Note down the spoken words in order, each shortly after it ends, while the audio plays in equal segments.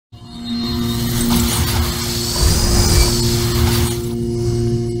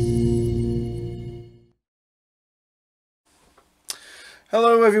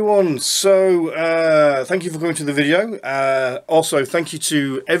Hello everyone, so thank you for coming to the video. Also thank you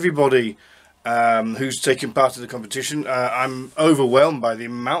to everybody who's taken part in the competition. I'm overwhelmed by the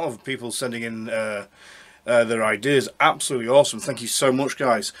amount of people sending in their ideas. Absolutely awesome. Thank you so much,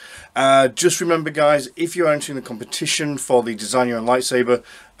 guys. Just remember, guys, if you're entering the competition for the Design Your Own Lightsaber,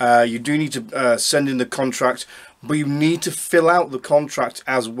 you do need to send in the contract, but you need to fill out the contract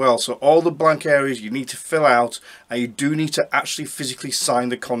as well. So all the blank areas you need to fill out, and you do need to actually physically sign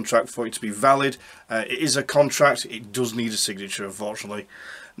the contract for it to be valid. It is a contract. It does need a signature, unfortunately.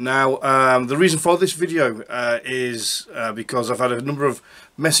 Now, the reason for this video is because I've had a number of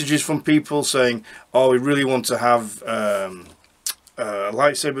messages from people saying, oh, we really want to have a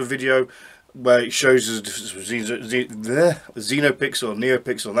lightsaber video where it shows us XenoPixel,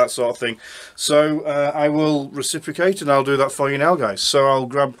 NeoPixel, that sort of thing. So I will reciprocate, and I'll do that for you now, guys. So I'll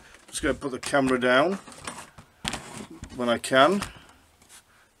grab, just going to put the camera down when I can.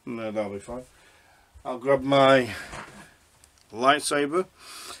 No, that'll be fine. I'll grab my lightsaber.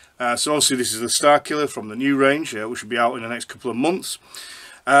 So obviously this is the Star Killer from the new range, which will be out in the next couple of months.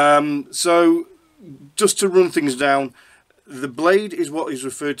 So just to run things down, the blade is what is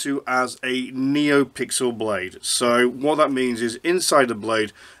referred to as a NeoPixel blade. So what that means is inside the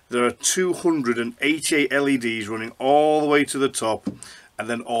blade there are 288 LEDs running all the way to the top and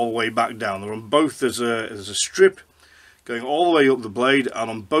then all the way back down. They're on both. There's a strip going all the way up the blade, and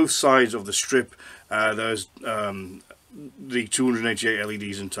on both sides of the strip there's the 288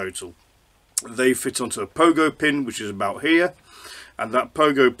 LEDs in total. They fit onto a pogo pin, which is about here, and that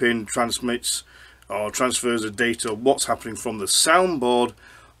pogo pin transmits or transfers the data of what's happening from the soundboard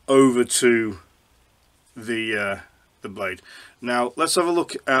over to the blade. Now let's have a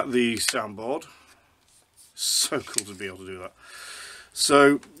look at the soundboard. So cool to be able to do that.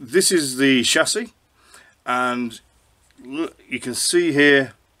 So this is the chassis, and look, you can see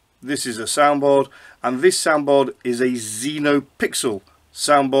here this is a soundboard, and this soundboard is a XenoPixel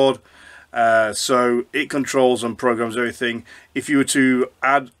soundboard. So it controls and programs everything. If you were to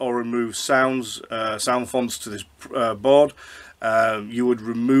add or remove sound fonts to this board, you would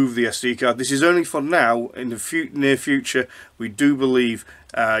remove the SD card. This is only for now. In the near future, we do believe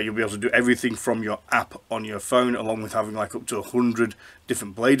you'll be able to do everything from your app on your phone, along with having like up to 100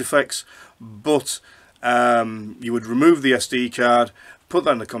 different blade effects. But you would remove the SD card, put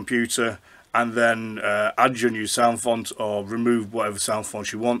that in the computer, and then add your new sound font or remove whatever sound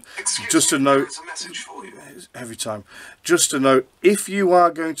font you want. Just a note, a message for you. every time, just a note, if you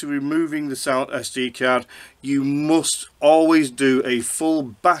are going to be removing the sound SD card, you must always do a full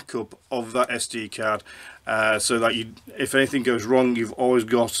backup of that SD card, so that if anything goes wrong, you've always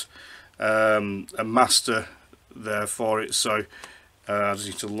got a master there for it. So I just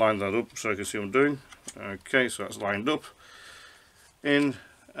need to line that up so I can see what I'm doing. Okay, so that's lined up, in,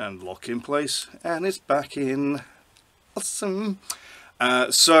 and lock in place, and it's back in. Awesome.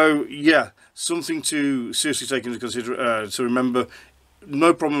 So yeah, something to seriously take into consideration, to remember.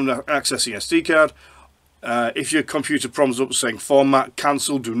 No problem accessing SD card. If your computer prompts up saying format,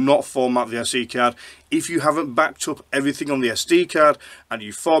 cancel, do not format the SD card. If you haven't backed up everything on the SD card and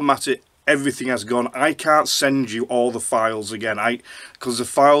you format it, everything has gone. I can't send you all the files again, because the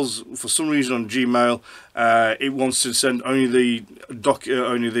files, for some reason on Gmail, it wants to send only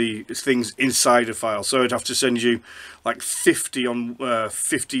the things inside a file. So I'd have to send you like 50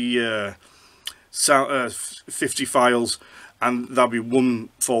 files, and that'll be one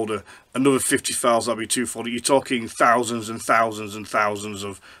folder. Another 50 files, that'll be two folders. You're talking thousands and thousands and thousands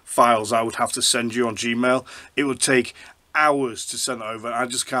of files I would have to send you on Gmail. It would take hours to send it over. I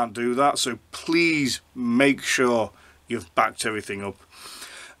just can't do that. So please make sure you've backed everything up.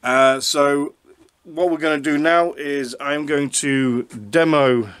 So what we're going to do now is I'm going to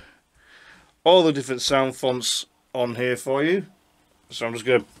demo all the different sound fonts on here for you. So I'm just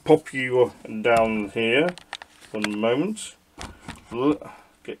going to pop you down here for a moment.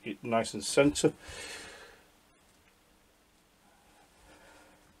 Get it nice and center.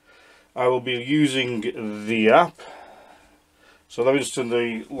 I will be using the app. So let me just turn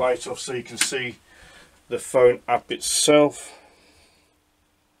the light off so you can see the phone app itself.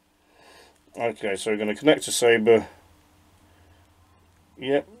 Okay, so we're going to connect to Saber.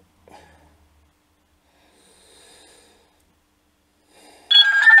 Yep.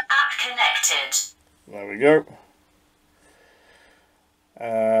 App connected. There we go.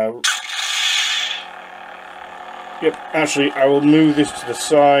 Yep, actually I will move this to the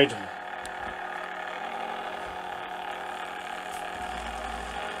side.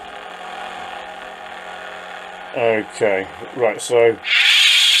 Okay, right, so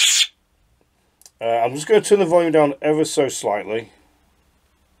I'm just going to turn the volume down ever so slightly.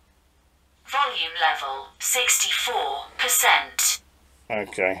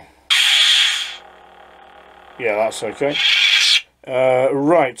 Okay. Yeah, that's okay.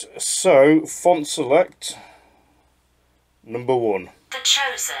 Right, so font select number 1. The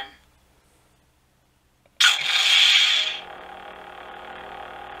Chosen.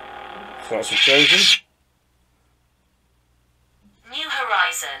 So that's the Chosen. New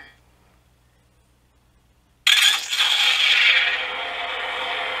Horizon.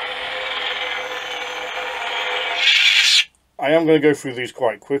 I am going to go through these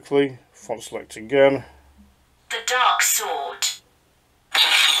quite quickly. Font select again. The Dark Sword.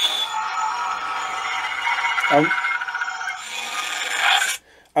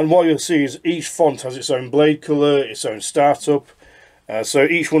 And what you'll see is each font has its own blade colour, its own startup. So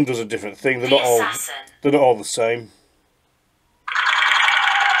each one does a different thing. They're not all the same.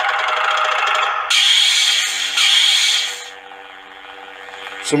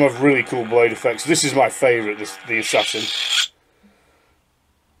 Some have really cool blade effects. This is my favourite, the Assassin.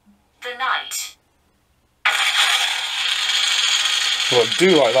 The Knight. But I do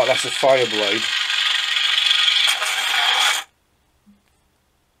like that, that's a fire blade.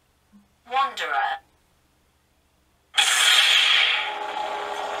 Wanderer.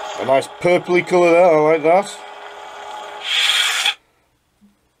 A nice purpley colour there, I like that.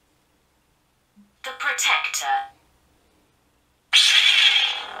 The Protector.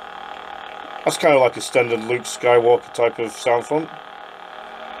 That's kind of like a standard Luke Skywalker type of sound font.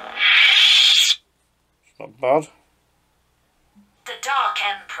 It's not bad. The Dark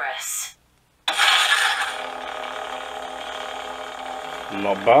Empress.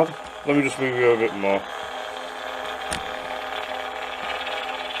 Not bad. Let me just move you a bit more.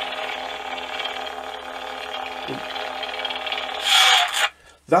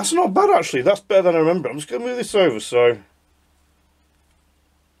 That's not bad actually, that's better than I remember. I'm just going to move this over, so...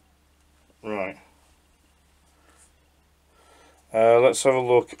 Right. Let's have a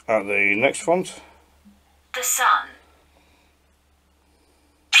look at the next font. The Sun.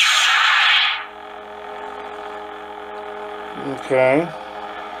 Okay.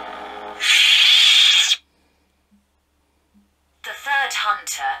 The Third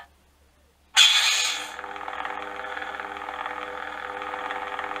Hunter.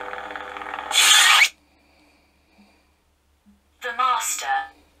 The Master.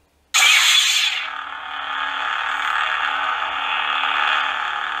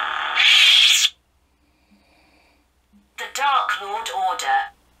 The Dark Lord Order.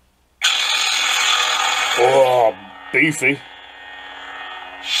 Oh, beefy.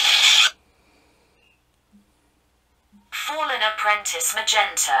 Fallen Apprentice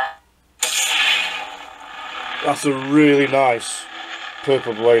Magenta. That's a really nice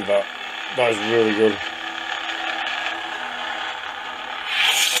purple blade, that. That is really good.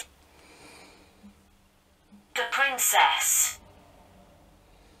 The Princess.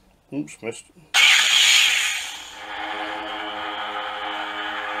 Oops, missed.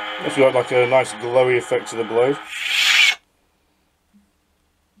 That's got like a nice glowy effect to the blade.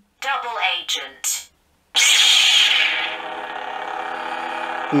 Double Agent.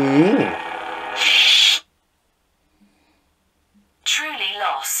 Truly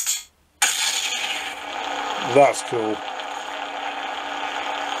Lost. That's cool.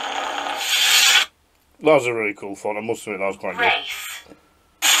 That was a really cool font, I must admit that was quite good. Wraith.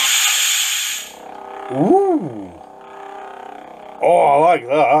 Ooh! Oh, I like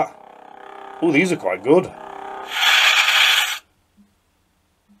that. Oh, these are quite good.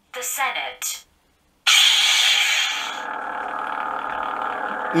 The Senate.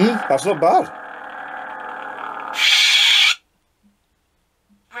 That's not bad.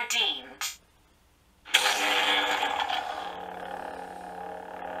 Redeemed.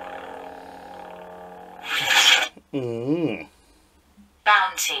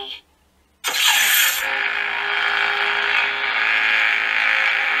 Bounty.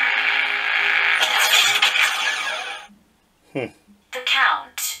 The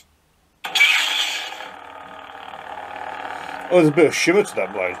Count. Oh, there's a bit of shimmer to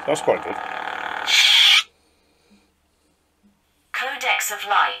that blade. That's quite good. Codex of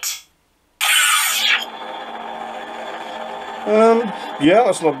Light. Yeah,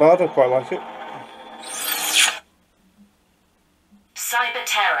 that's not bad. I quite like it. Cyber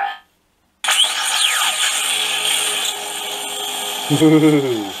Terror.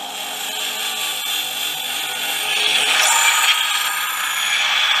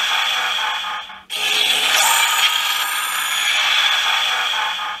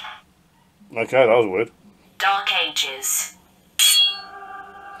 Okay, that was weird. Dark Ages.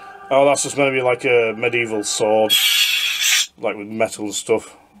 Oh, that's just meant to be like a medieval sword. Like with metal and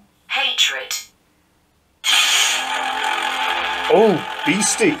stuff. Hatred. Oh,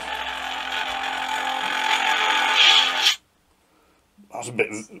 beastie. That's a bit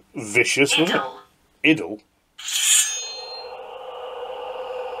vicious, wasn't it? Idle.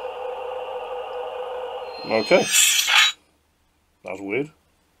 Okay. That's weird.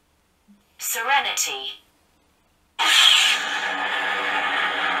 Serenity.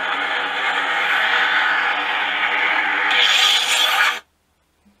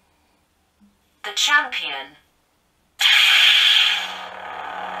 The champion.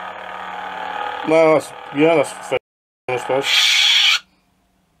 No, that's fair, I suppose.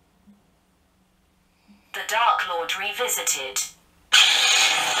 The Dark Lord revisited.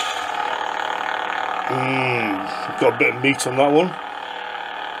 Got a bit of meat on that one.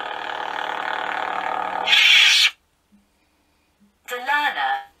 The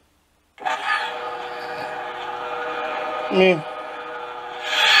learner. Yeah.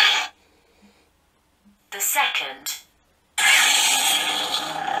 The second.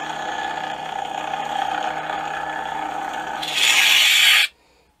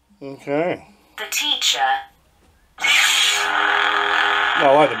 Okay. The teacher. No,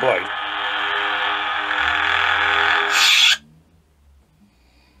 I like the blade.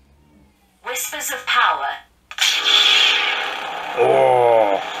 Whispers of power.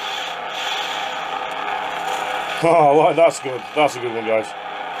 Oh. Oh, I like that's good. That's a good one, guys.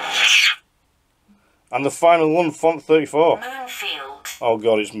 And the final one, font 34. Moonfield. Oh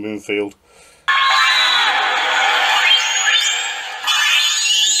god, it's Moonfield.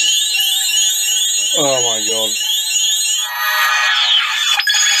 Oh my god.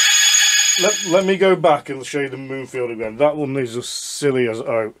 Let me go back and show you the Moonfield again. That one is as silly as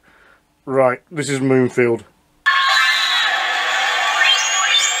out. Right, this is Moonfield.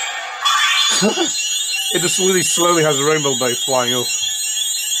 It just really slowly has a rainbow bay flying up.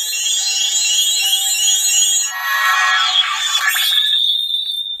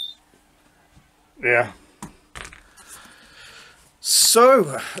 Yeah.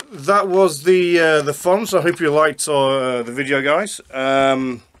 So that was the fonts. I hope you liked the video, guys.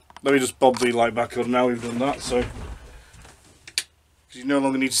 Let me just bob the light back on now we've done that. So you no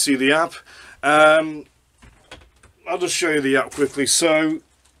longer need to see the app. I'll just show you the app quickly. So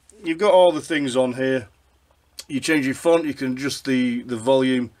you've got all the things on here. You change your font. You can adjust the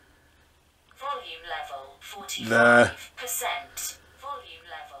volume. Volume level 45%. There. Volume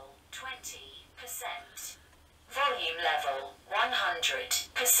level 20%. Volume level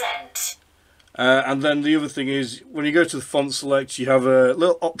 100%. And then the other thing is, when you go to the font select, you have a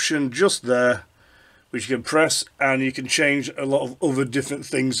little option just there, which you can press, and you can change a lot of other different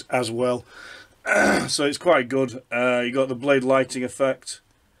things as well. So it's quite good. You got the blade lighting effect,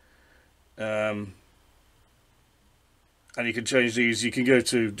 and you can change these. You can go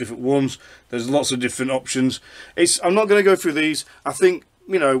to different ones. There's lots of different options. I'm not going to go through these. I think,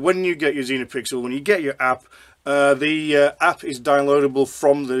 you know, when you get your XenoPixel, when you get your app, the app is downloadable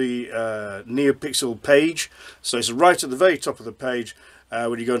from the NeoPixel page. So it's right at the very top of the page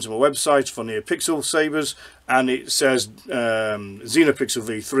when you go into my website for NeoPixel Sabers, and it says XenoPixel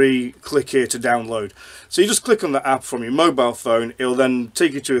V3, click here to download. So you just click on the app from your mobile phone. It'll then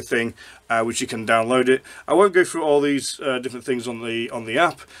take you to a thing which you can download it. I won't go through all these different things on the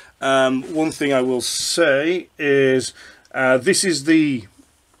app. One thing I will say is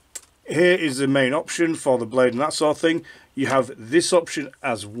here is the main option for the blade and that sort of thing. You have this option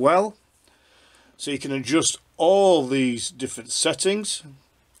as well, so you can adjust all these different settings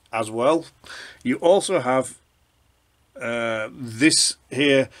as well. You also have this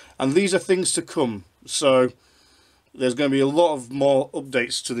here, and these are things to come. So there's going to be a lot of more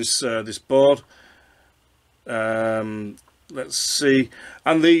updates to this this board. Let's see.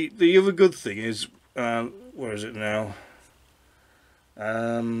 And the other good thing is, where is it now?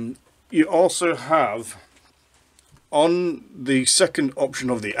 You also have, on the second option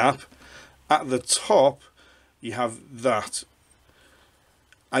of the app, at the top, you have that.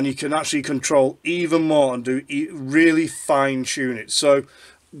 And you can actually control even more and do really fine tune it. So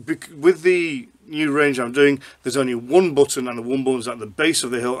with the new range I'm doing, there's only one button, and the one button is at the base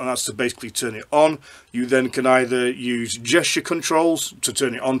of the hilt, and that's to basically turn it on. You then can either use gesture controls to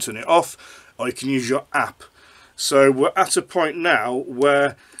turn it on, turn it off, or you can use your app. So we're at a point now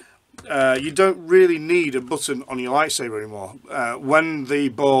where you don't really need a button on your lightsaber anymore. When the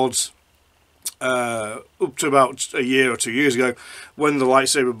boards, up to about a year or 2 years ago, when the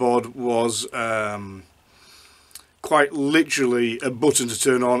lightsaber board was quite literally a button to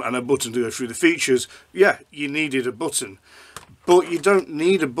turn on and a button to go through the features, yeah, you needed a button. But you don't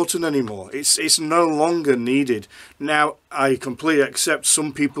need a button anymore. It's no longer needed. Now, I completely accept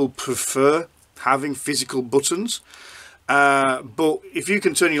some people prefer having physical buttons. But if you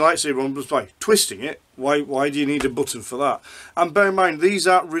can turn your lightsaber on just by twisting it, why do you need a button for that? And bear in mind, these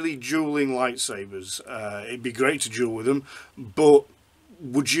aren't really dueling lightsabers. It'd be great to duel with them, but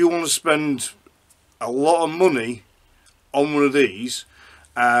would you want to spend a lot of money on one of these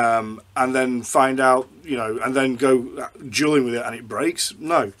and then find out, you know, and then go dueling with it and it breaks?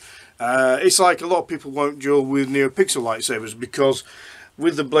 No. It's like a lot of people won't duel with NeoPixel lightsabers because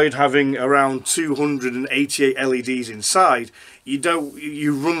with the blade having around 288 LEDs inside,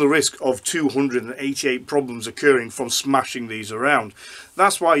 you run the risk of 288 problems occurring from smashing these around.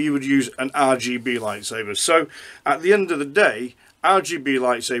 That's why you would use an RGB lightsaber. So at the end of the day, RGB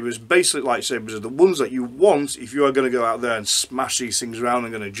lightsabers, basic lightsabers, are the ones that you want if you are going to go out there and smash these things around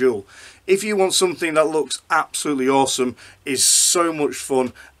and going to duel. If you want something that looks absolutely awesome, is so much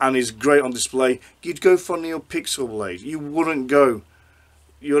fun and is great on display, you'd go for NeoPixel blade. You wouldn't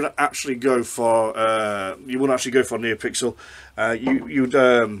actually go for NeoPixel.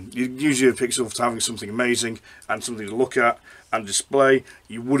 You'd use NeoPixel for having something amazing and something to look at and display.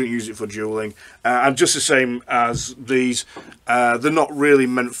 You wouldn't use it for dueling. And just the same as these, they're not really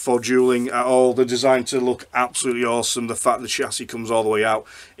meant for dueling at all. They're designed to look absolutely awesome. The fact the chassis comes all the way out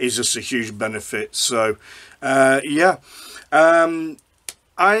is just a huge benefit. So yeah, I'm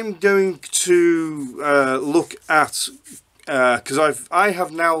going to look at, because I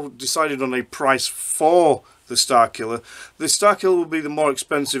have now decided on a price for the Starkiller. The Starkiller will be the more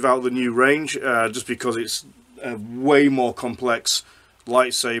expensive out of the new range, just because it's a way more complex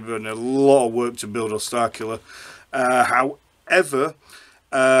lightsaber and a lot of work to build a Starkiller. However,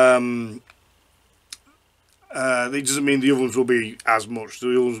 it doesn't mean the other ones will be as much.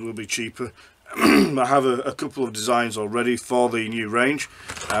 The other ones will be cheaper. I have a couple of designs already for the new range,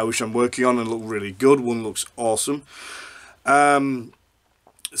 which I'm working on and look really good. One looks awesome.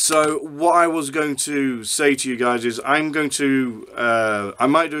 So what I was going to say to you guys is I might do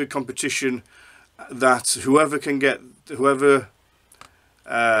a competition that whoever gets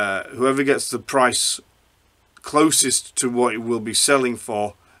the price closest to what it will be selling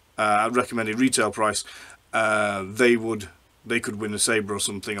for, recommended retail price, they could win a saber or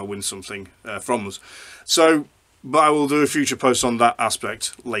something, or win something from us. So, but I will do a future post on that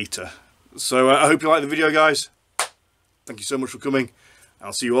aspect later. So I hope you like the video, guys. Thank you so much for coming.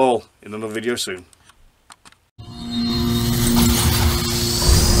 I'll see you all in another video soon.